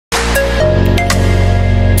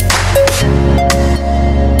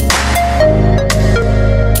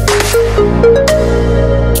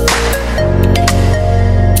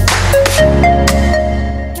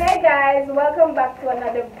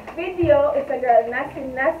girl Nasty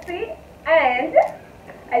Nasty, and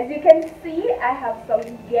as you can see, I have some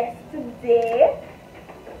guests today.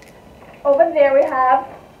 Over there we have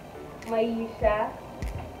Maisha,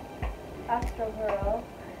 Astro Girl,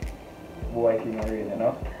 Boy King Rain, you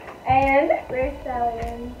know? and Ray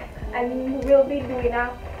Stallion, and we'll be doing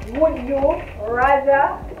a Would You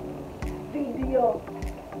Rather video.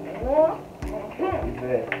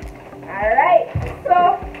 Alright,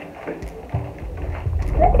 so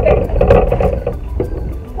let's get it.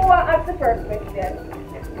 Who will ask the first question?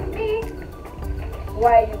 Me.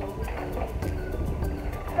 Why you?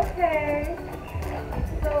 Okay.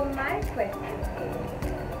 So my question is,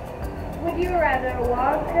 would you rather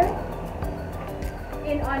walk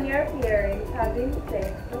in on your parents having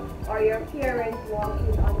sex or your parents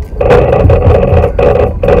walking on you?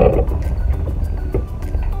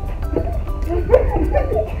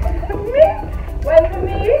 Me? Well, to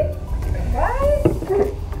me, why?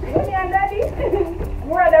 Mommy and daddy?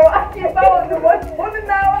 Brother walking about the woman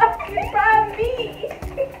now walking from me.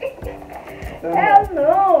 Hell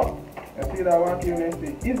no. I see that one you may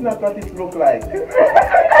see. It's not what it look like. But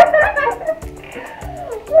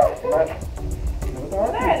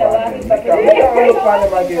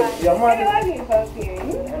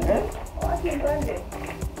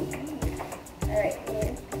alright,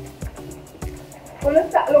 gonna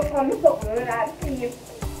start looking for me something when I see you.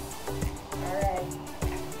 Alright.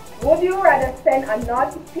 Would you rather send a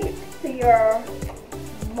naughty pic to your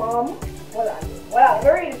mom? Hold on, let me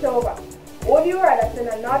read it over. Would you rather send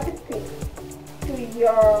a naughty pic to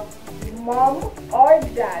your mom or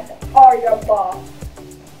dad or your boss?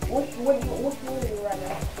 Which would you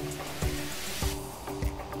rather?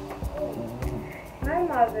 My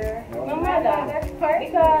mother. My mother.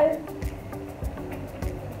 Because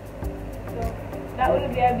that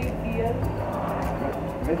would be a big deal.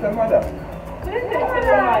 Mr. Mother.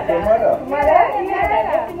 Mother. Mother?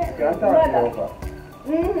 Can't talk to over.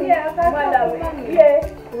 Yeah, mother. Yeah,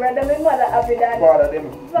 rather my mother happy than Father them.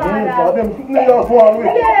 Father. Father them put me up for a week.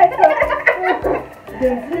 Yes.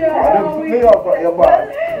 Father them put me up for your boss.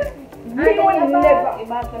 Me would never.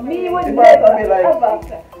 Me would The boss will be never. like, Ever.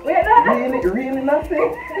 Wait, no. really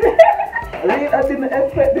nothing? Really, I didn't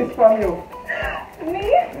expect this from you.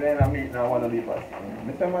 Me? And then I meet now one of the us.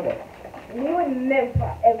 Mr. Mother. Me would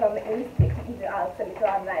never ever make a mistake to even answer me to a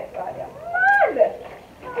nice father. Mad!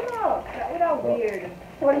 No, that would have weird.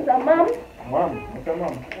 What is that, mom? Mom, Mr.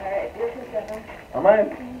 Mom. Alright, this is that. Am I?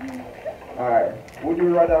 Alright. Would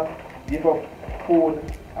you rather give up food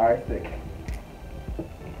or sex?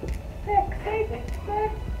 Sex.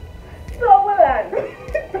 So well.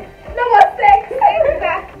 No more sex.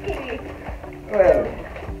 Exactly. Well.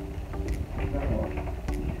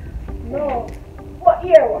 No. What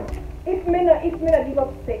year one? If me not give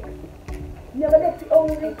up sex. Never let you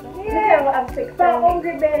hungry. Yeah. You can't have sex. For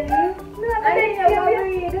hungry belly. No, and then you have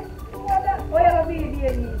breed. Oh, you have breed,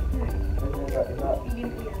 baby.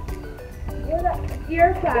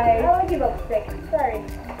 You're fine. I won't give up sex. Sorry.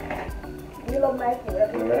 You love my food.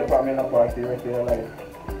 You ready for me in a party rest of your life?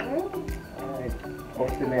 Alright.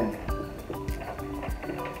 Abstinence.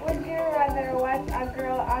 Would you rather watch a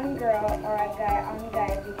girl on girl or a guy on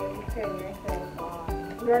guy video to turn yourself on?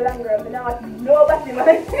 Girl and girl. Me not watch nobody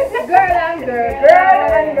man. Girl and girl.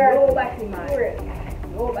 Girl and girl. Nobody man.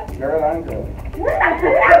 Nobody. Girl and girl. Yeah.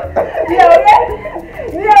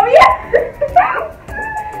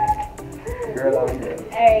 Girl and girl.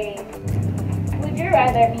 Hey. Would you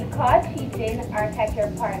rather be caught cheating or catch your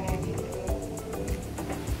partner cheating?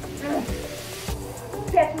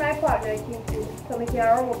 Catch my partner cheating so we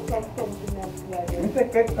can remove something else. Me say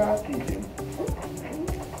get caught cheating.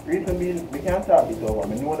 Reason being, we can't talk this over. I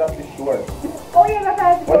know that for sure. Oh, yeah, my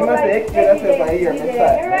father. What do you say? Explain yourself. I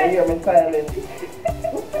hear me silent.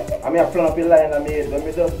 I mean, I plan up a line and me, when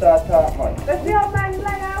me just start talk, man. But your man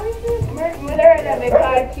like how is it? Would you rather be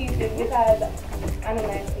caught cheating because I'm a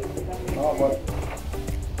man cheating? No,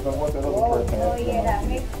 but what's the other person? Oh, yeah, that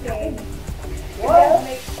makes sense. What? That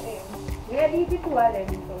makes sense. Yeah, these two are them,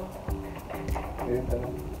 so.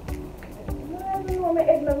 No, I don't know, my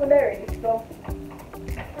head not good already, so.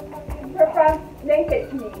 Prefer, then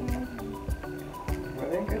catch me.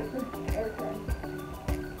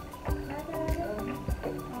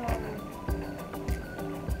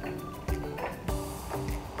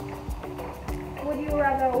 Would you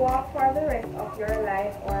rather walk for the rest of your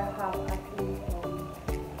life or have a threesome?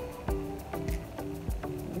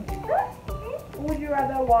 Would you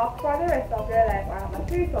rather walk for the rest of your life or have a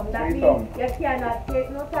threesome? That means you cannot take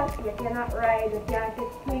no taxi, you cannot ride, you can't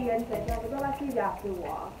take plane, so you have to go back, you have to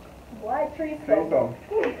walk. Why threesome? Threesome.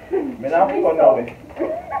 Me not fun now.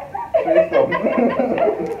 Threesome.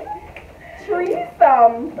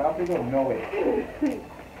 Now you don't know it.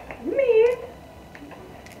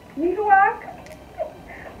 Me to walk.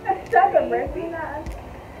 Stop a breathing on.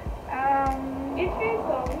 It's very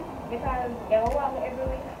so because they'll walk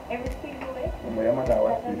every single day. My mother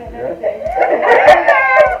watch this, yeah?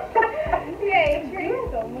 Yeah, it's very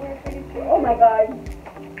so. More pretty soon. Oh my god.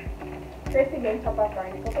 Tracy being top of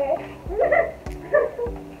Frank, okay?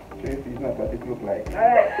 Tracy is not what it look like.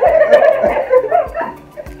 Alright.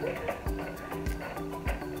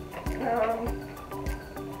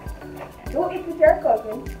 Do it with your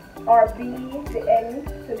cousin or be the end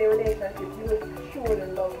to the relationship you truly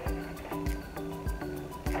love.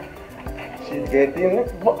 She's getting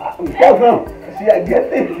She a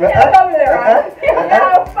getting You're family wrong.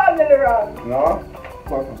 You're family wrong. No?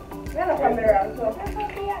 Cousin. You're not family wrong, so. That's what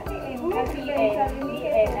they at the end. At the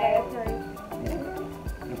end, I agree.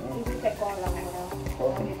 You check all of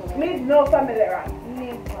them. Me no family wrong.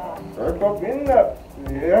 Her cousin that.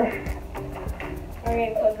 Yeah. Okay,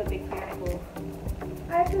 because of the careful.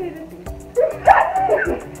 Actually, this is.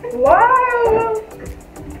 Wow!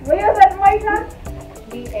 Where is that right now?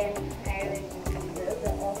 The end, Ireland.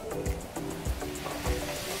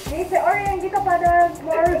 Me say, Orion, get up at the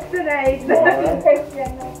bar tonight.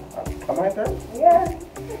 Am I turn? Yeah.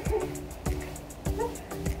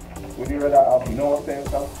 Would you rather have no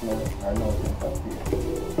sense of smell or no sense of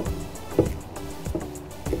taste?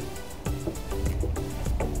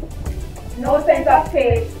 No sense of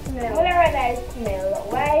taste. Well, I rather smell.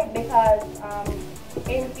 Why? Because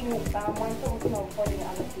everything once you smell funny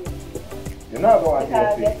on the face. You're not going to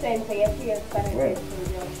Because taste your it. sense of your taste penetrates through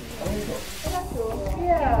your That's true.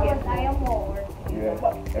 yeah. Yeah. I am more. Yeah. So,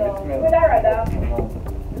 If it smells. Would I rather No.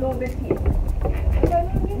 lose the taste?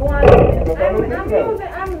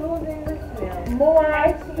 I'm losing the smell. More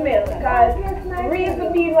smell. Because reason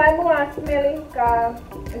being why more smelling, because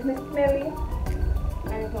it's me smelly.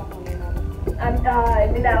 And it's not funny now. And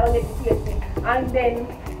me now get the taste. And then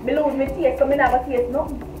me lose my taste, so me never taste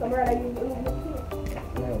nothing. So me rather use lose my taste.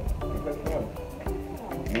 Smell. If it smells.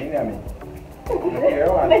 Me and me. You hear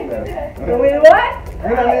what I smell? So we what?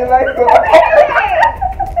 You know me like so.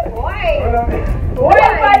 Why? You know me. Why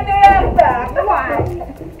for the answer? Why?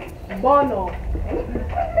 Bono.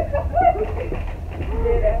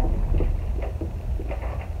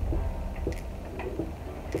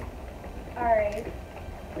 Alright.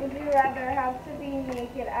 Would you rather have to be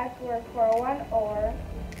naked at work for 1 hour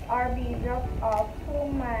or be dropped off 2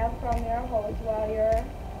 miles from your house while you're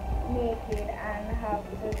naked and have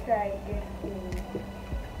to try this thing?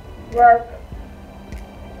 Work.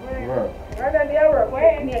 Work. Rather be a work.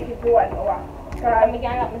 Where? Make it 1 hour. I'm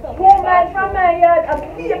gonna lock myself in the 2 miles from bathroom. my yard, I'm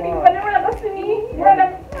sleeping for the rest of the me. Rather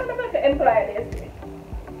employ this.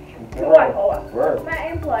 1 hour. Work. My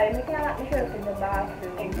employee, I can't lock myself in the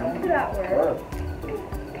bathroom. Do that work? Work.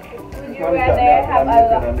 Would you rather have a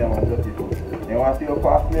lot? You want to see how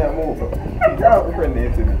fast me I move? You can't be friendly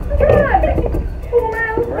to me. 2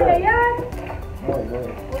 miles from the yard. No, go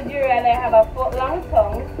ahead. Would you rather have a foot long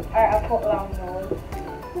tongue or a foot long nose?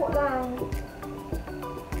 Foot long.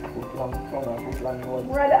 Foot long tongue and foot long nose.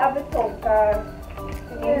 Rather have the tongue, because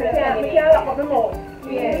we can't lock up the mouth.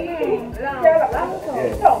 Yeah. Long tongue.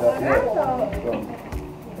 Yeah, Tongue. that's Long it. tongue. Tongue.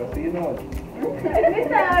 Just see your nose.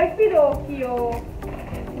 Mr. Pinocchio,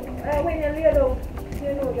 when you lay down,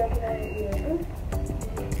 you know that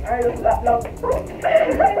I look that long.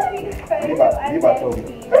 Liba tongue.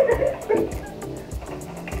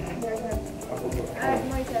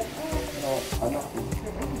 No, I'm not.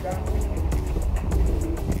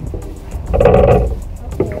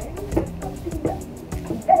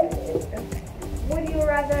 Would you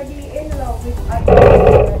rather be in love with a dog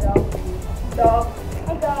or a dog? Dog. A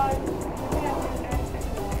dog.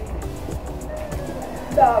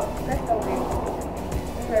 Dog. That's the way.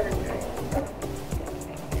 Very good.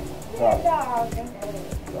 Dog. Dog.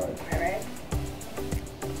 Dog. Alright.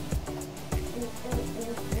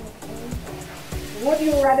 Would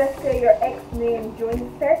you rather say your ex name during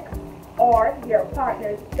sex or your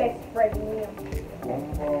partner's best friend name?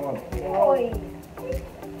 Come on. Boy.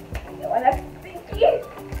 You wanna sticky?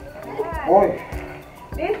 Boy,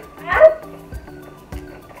 This ass?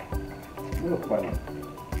 you look funny.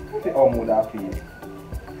 See how mood I feel.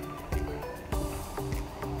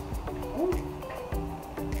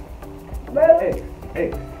 Well, Hey,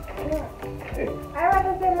 hey, hey, I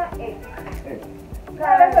rather say my ex. hey. I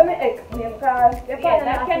rather say my ex name because your Yeah, partner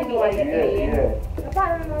that not can know be your it. name. Yeah. Your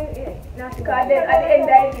partner know your ex. Because then at the end of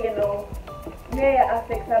the day, you know, me have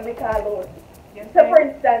sex and be called out. So for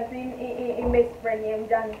instance, in best friend name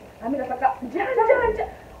John, I mean like John.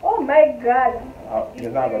 Oh my God.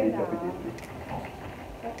 You're not going to be happy this week.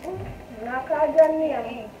 Not call John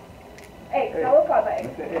name. X, I will call that X.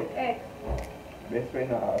 X. Best friend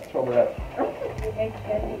trouble that. X.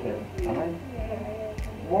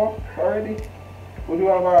 What? Already? Would you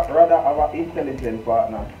rather have an intelligent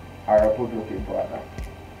partner or a good looking partner?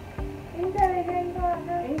 Intelligent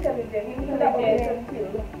partner. Intelligent.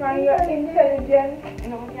 From your intelligence.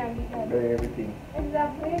 No, can be done. Very everything.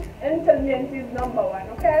 Exactly. Intelligence is number one,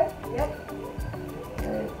 okay? Yep.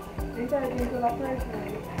 Intelligence of a person.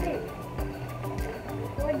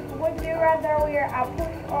 Would you rather wear a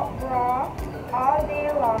push-up bra all day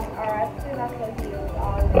long or a stiletto heels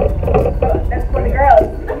all day long? That's for the girls.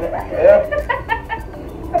 Yeah.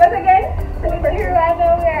 Come on again. Would you rather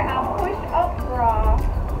wear a push-up bra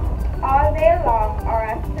all day long or a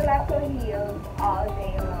stiletto heels all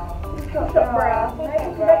day long? Push up bra. Push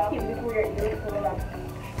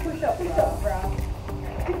up bra.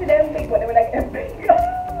 You see them big one, they were like big.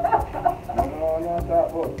 No, not that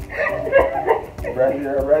one. Right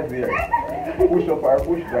here. Push up or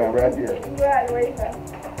push down, right here.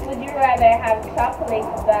 Would you rather have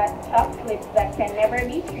chocolates that can never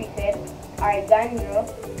be treated or dandruff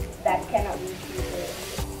that cannot be treated?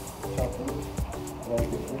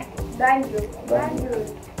 Dandruff.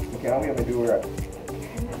 You can't hear me do that.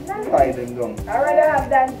 Tie them down. I'd rather have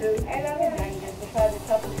dandruff. I don't have dandruff because the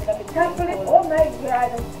chocolate would have been Chocolate, oh my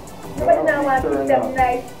god. But now I keep them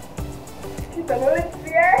nice. Keep them a little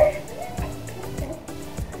here.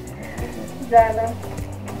 Jana.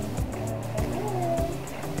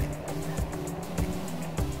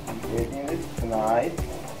 Waiting it tonight.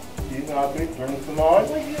 She's not with drink tonight.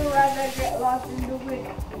 Would you rather get lost in the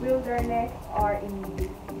wilderness or in the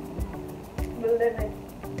Wilderness.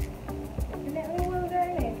 definitely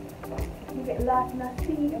wilderness? You get lost in the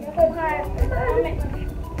sea. Because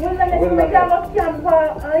Wilderness, we come up camp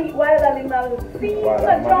and eat wild animals. See, Wild not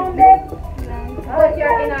animals. drown them. but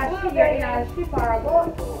you're in a ship or a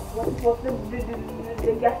boat. What's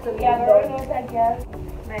the gasoline? Yeah, there was no gas.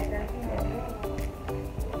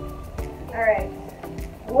 Alright.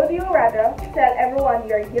 Would you rather tell everyone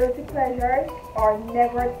your guilty pleasures or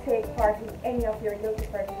never take part in any of your guilty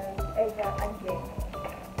pleasures ever again?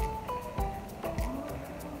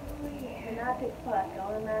 And I take part. I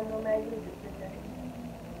don't know my guilty pleasures.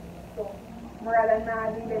 So, I'd rather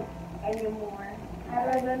not do it anymore. I'd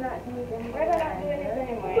rather not do it anymore. We're not doing it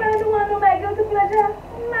anymore. Well, do you want to know my guilty pleasure?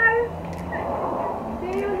 No. Do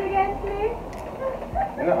you use against me?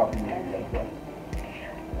 You're not happy with that.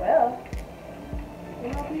 Well, you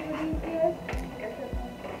know people these days?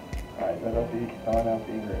 Alright, let us see someone else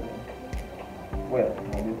figure it out. Well,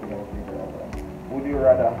 now this is gonna figure it out. Would you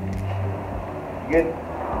rather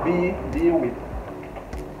be with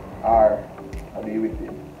or be with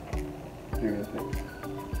him? Seriously.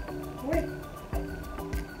 With.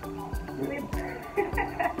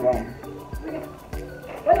 Wrong.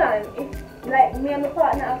 Hold on, if like me and my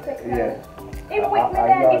partner have sex. Yeah. If with me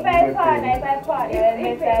then, If I partner, then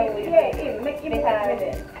make that with yeah, if make it with me then.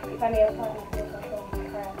 If I make a partner,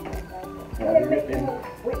 Yeah, be with him.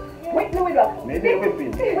 With me with what? Maybe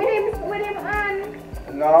whipping. With him and.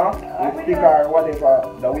 No, with stick or whatever,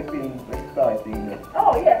 the whipping exciting.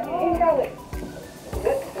 Oh yeah, in that way.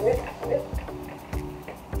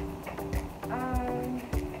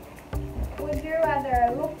 Would you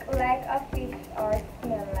rather look like a fish or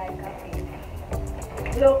smell like a fish?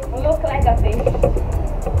 Look like a fish.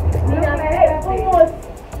 Almost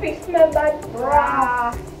fish smell bad.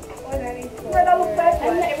 Rah. Rather look like I'm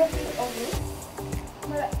one. never fish ugly.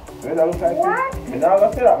 Maybe that looks like What? fish. I'm not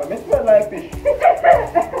gonna say that, but it smells like fish.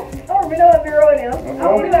 Oh, we know what we're on here.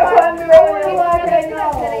 Mhm. We know what we're on here. Oh my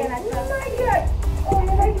god. Oh,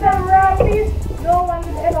 you like that raw fish? No one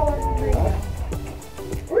will ever want to drink that.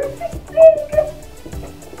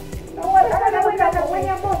 When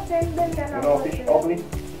you're busting, then You know fish ugly?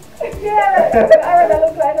 Yeah, I rather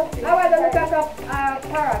look like a fish. I rather look at a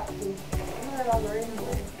parrot.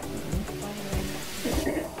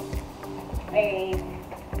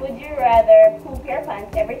 Would you rather poop your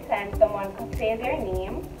pants every time someone says your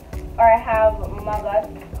name, or have maggots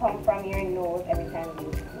come from your nose every time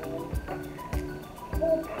you sneeze?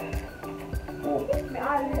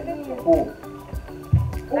 Poop.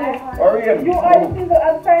 Or really? You are the people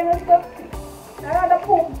I'm trying to stop. I rather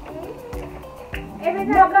poop. Every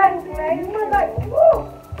My time God, right? my God. Woo.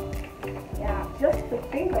 Yeah, just to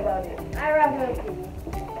think about it. I rather poop.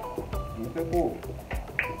 You say poop.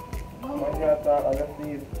 When you attack, I just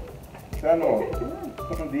sneeze. Say no.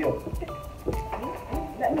 Deal.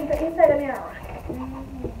 That means the inside of me.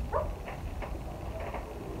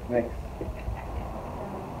 Next.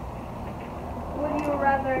 Would you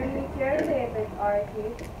rather meet your favorite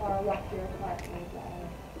artist or watch your partner's life?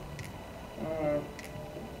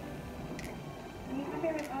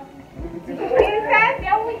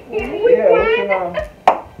 know.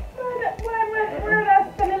 Where did I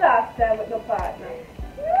spend the last time with your partner?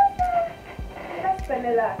 Let's spend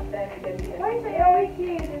the last time with them. Why is it your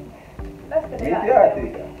wicked? Let's spend the Me last too, time I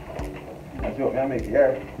with them. I joke, I make it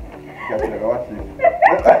here. You got to watch this.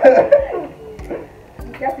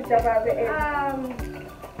 You got to jump out the end.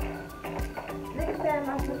 Next time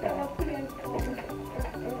I put it up here.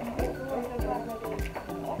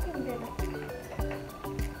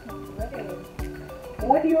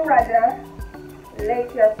 Would you rather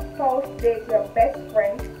let your spouse date your best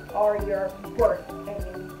friend or your worst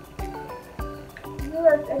enemy? Your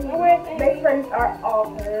worst enemy. Best friends are off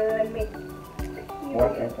limits.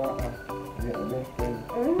 What can partner? Yeah, the best friend.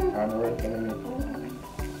 And the worst enemy.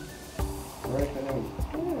 Worst enemy.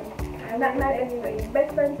 Not my best friend. Best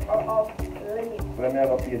friends are off limits. So let me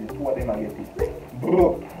have a page. Two of them I get it.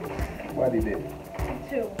 Bro. What did they?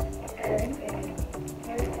 2.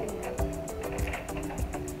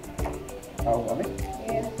 How I mean?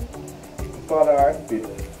 Yeah. It's called our spit.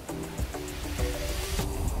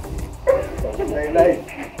 They like.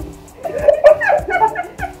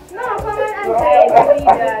 No, come and answer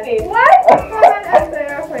it. What? Come and answer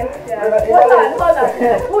your question. Hold on.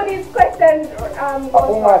 Who these questions goes for?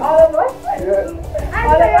 All of us? Yeah.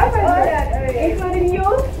 All of us? All that, Including you?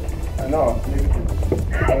 No,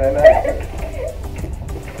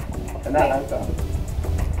 and that answer.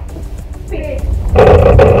 Speak.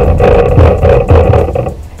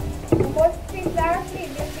 Most things are free,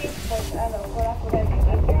 the fish, but I don't know what I could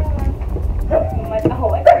no matter how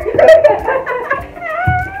I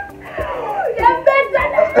You're better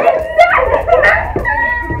than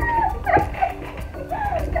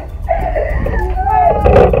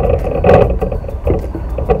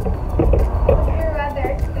Would you rather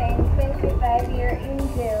spend 25 years in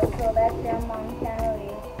jail so that your mom can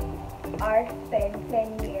live, or spend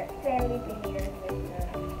 10 living years with her?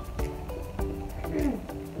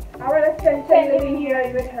 I rather spend 10 living years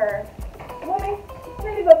with her. Mommy,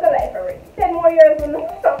 really got a life already. 10 more years with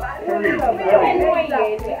somebody. 10 more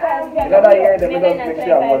years. Another year, then we don't make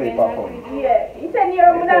sure money pop up. Yeah, you 10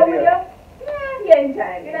 years with that with you? Yeah, he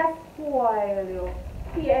enjoyed it. That's spoil you.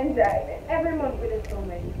 He enjoyed it. Every month with it so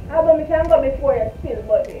many. Although we can go before you still,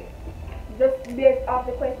 but just based off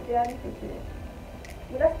the question,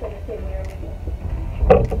 we just spend 10 years with you.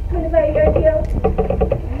 25 years deal.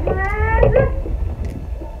 Mad.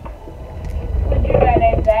 Would you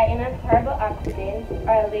rather die in a terrible accident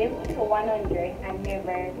or live to 100 and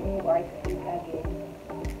never move or speak again?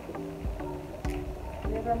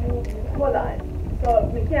 Never move. Hold on. So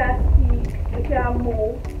we can't speak, we can't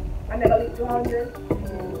move, I never live to 100.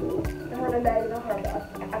 I want to die in a horrible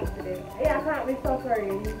accident. Yeah, I can't be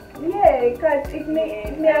suffering. Yeah, because if me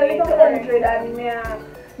I live to 100 and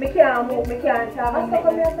me can't move, me can't travel. I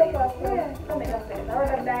suffer, me I suffer. Yeah, that makes no sense. I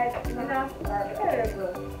rather die in a horrible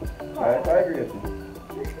terrible. I agree with you.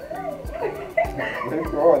 Let's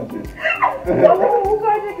go on this. Who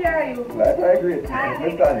going to carry you? Like, I agree with you.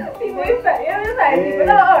 Listen. People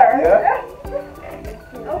are. Yeah.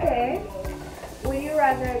 Okay. Would you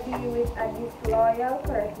rather be with a disloyal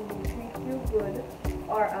person who treats you good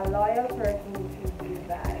or a loyal person who treats you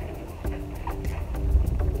bad?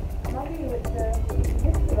 I'll be with the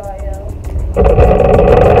disloyal.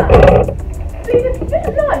 This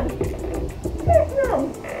none. There's none.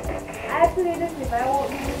 I play this if I won't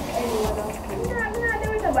be with anyone else. I'm not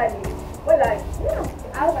doing nobody. Well,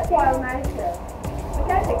 I'll spoil myself. I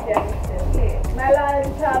can't take care of myself. Yeah. My last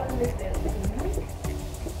job to listen.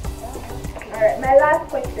 Alright, my last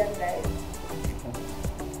question, guys.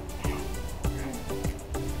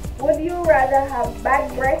 Would you rather have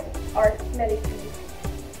bad breath or smelly teeth?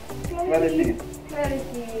 Smelly teeth. Smelly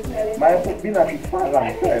teeth. Smelly teeth. My foot been at it for a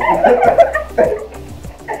long time.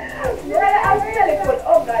 You rather have smelly foot?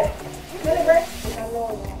 Oh God. Smelly breath? It's a no.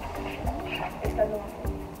 It's a no.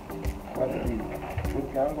 What is it? What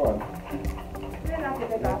can go on? You don't have to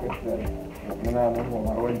take off. No,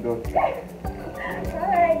 I went to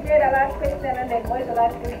Alright, good. The last question and then boys, the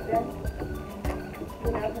last question.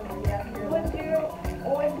 Would you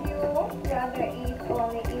rather eat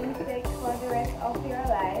only insects for the rest of your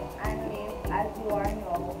life and live as you are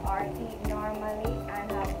now, or eat normally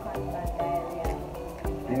and have constant diarrhea?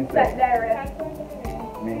 Constant diarrhea.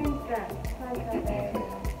 Me. Constant diarrhea.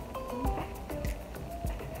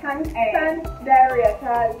 Constant diarrhea,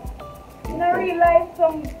 cause in a real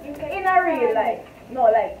life, no,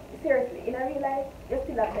 like seriously, in a real life, you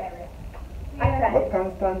still have diarrhea. Yeah. But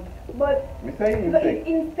constant. But Me say no, insect.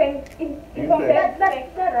 instinct, Insect.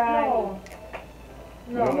 that's right.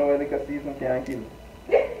 You don't know when the season can kill.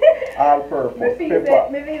 All purpose. Pepper.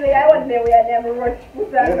 Maybe I want them we had them rush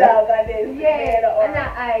put that dog and then Yeah, and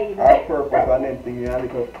I All purpose and then thing and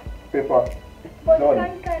little pepper. But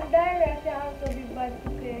Done. can direct also be bad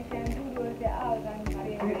situation to those the organ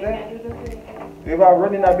pain. If I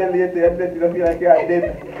run in a belly, you don't feel like you're dead.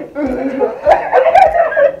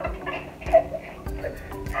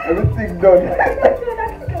 Everything done.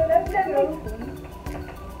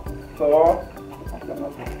 So,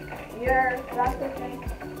 Your last question.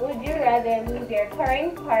 Would you rather lose your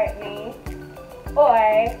current partner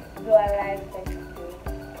or do a live sex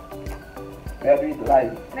we have to eat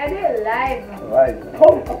live. I do it live. Live.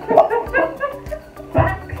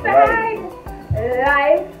 Backside.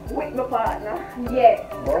 Live with my partner. Yes.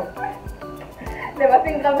 No? Never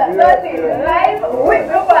think of that. Yeah, Nothing. yeah. Live with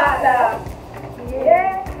my partner.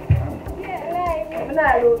 Yeah. Yeah, live. I'm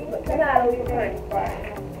not losing my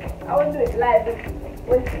partner. I will do it live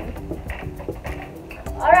with you.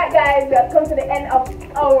 Alright guys, we have come to the end of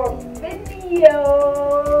our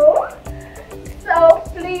video. So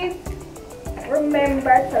please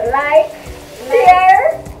remember to like,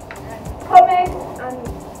 share, comment, and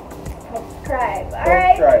subscribe.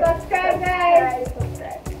 Alright? Subscribe guys.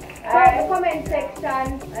 Subscribe. Alright, the comment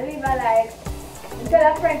section and leave a like.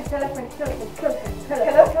 Tell a friend, tell a friend, tell a friend, tell a friend,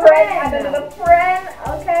 tell a friend, and another friend,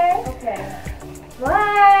 okay? Okay.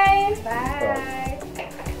 Bye. Bye.